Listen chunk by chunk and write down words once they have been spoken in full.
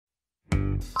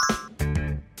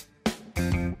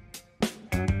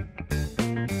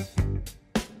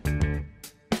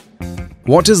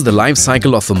What is the life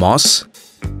cycle of a moss?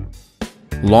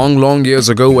 Long years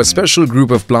ago, a special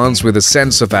group of plants with a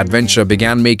sense of adventure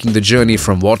began making the journey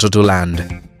from water to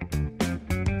land.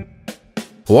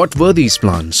 What were these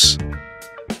plants?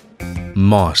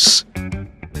 Moss.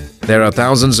 There are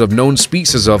thousands of known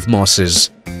species of mosses,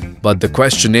 but the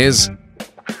question is,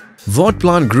 what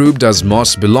plant group does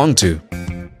moss belong to?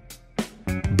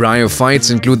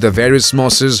 Bryophytes include the various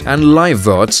mosses and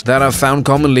liverworts that are found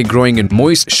commonly growing in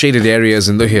moist, shaded areas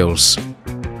in the hills.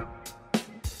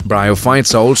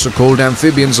 Bryophytes are also called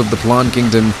amphibians of the plant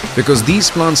kingdom because these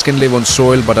plants can live on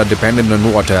soil but are dependent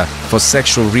on water for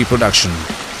sexual reproduction.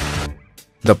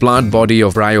 The plant body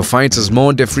of bryophytes is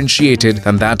more differentiated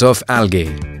than that of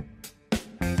algae.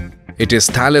 It is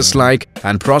thallus-like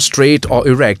and prostrate or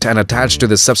erect and attached to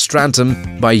the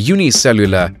substratum by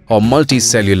unicellular or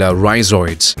multicellular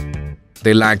rhizoids.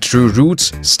 They lack true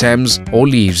roots, stems, or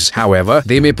leaves. However,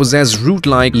 they may possess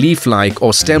root-like, leaf-like,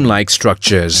 or stem-like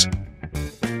structures.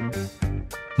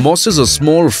 Mosses are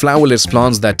small, flowerless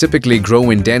plants that typically grow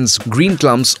in dense green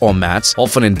clumps or mats,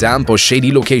 often in damp or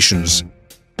shady locations.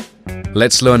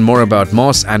 Let's learn more about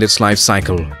moss and its life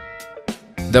cycle.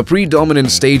 The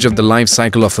predominant stage of the life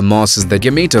cycle of a moss is the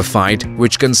gametophyte,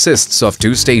 which consists of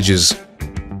two stages.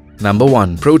 Number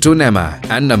 1, protonema,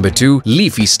 and number 2,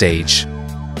 leafy stage.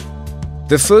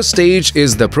 The first stage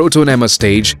is the protonema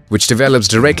stage, which develops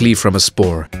directly from a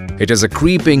spore. It is a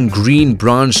creeping, green,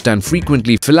 branched and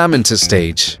frequently filamentous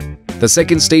stage. The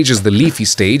second stage is the leafy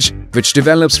stage, which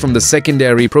develops from the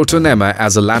secondary protonema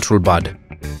as a lateral bud.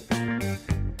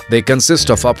 They consist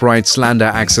of upright, slender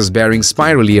axis bearing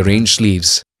spirally arranged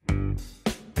leaves.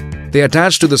 They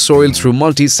attach to the soil through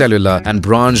multicellular and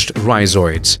branched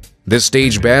rhizoids. This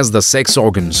stage bears the sex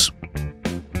organs.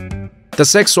 The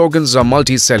sex organs are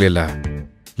multicellular.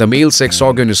 The male sex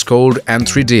organ is called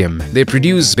antheridium. They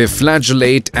produce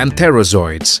biflagellate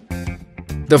antherozoids.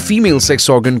 The female sex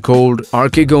organ, called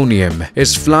archegonium,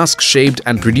 is flask-shaped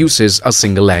and produces a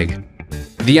single egg.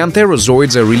 The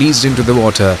antherozoids are released into the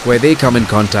water where they come in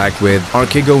contact with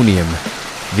archegonium.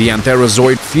 The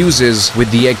antherozoid fuses with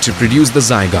the egg to produce the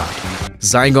zygote.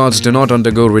 Zygotes do not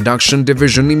undergo reduction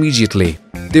division immediately.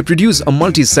 They produce a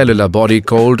multicellular body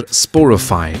called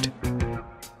sporophyte.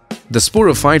 The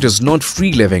sporophyte is not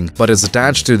free-living but is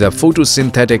attached to the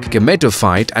photosynthetic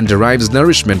gametophyte and derives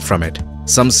nourishment from it.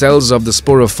 Some cells of the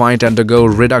sporophyte undergo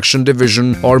reduction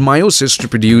division or meiosis to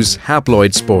produce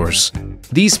haploid spores.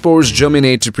 These spores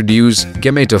germinate to produce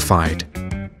gametophyte.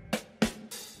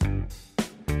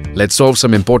 Let's solve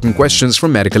some important questions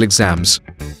from medical exams.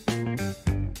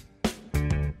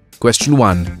 Question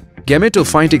 1.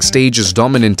 Gametophytic stage is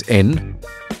dominant in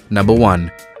number 1.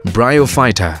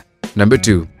 Bryophyta, number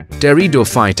 2.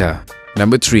 Pteridophyta,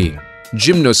 number 3.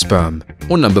 Gymnosperm,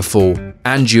 or number 4.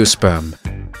 Angiosperm.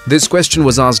 This question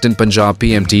was asked in Punjab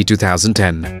PMT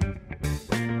 2010.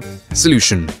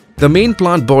 Solution. The main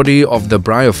plant body of the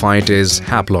bryophyte is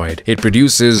haploid. It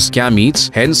produces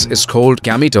gametes, hence is called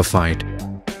gametophyte.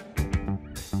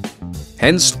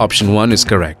 Hence, option 1 is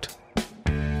correct.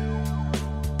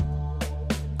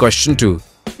 Question 2.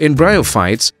 In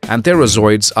bryophytes,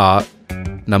 antherozoids are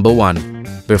number 1.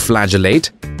 Biflagellate,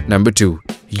 number 2.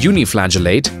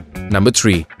 Uniflagellate, number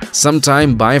 3.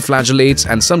 Sometimes biflagellates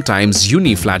and sometimes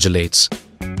uniflagellates.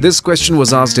 This question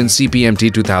was asked in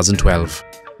CPMT 2012.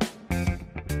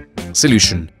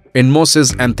 Solution. In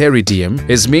mosses, antheridium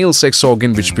is male sex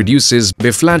organ which produces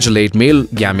biflagellate male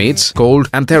gametes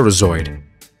called antherozoid.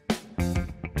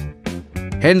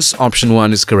 Hence, option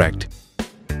 1 is correct.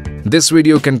 This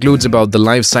video concludes about the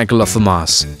life cycle of a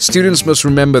moss. Students must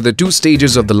remember the 2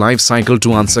 stages of the life cycle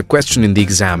to answer question in the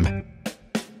exam.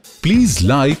 Please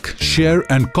like, share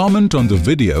and comment on the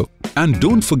video, and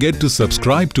don't forget to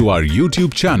subscribe to our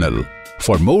YouTube channel.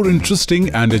 For more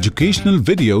interesting and educational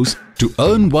videos to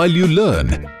earn while you learn,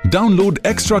 download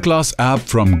Extraclass app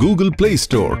from Google Play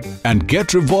Store and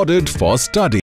get rewarded for studying.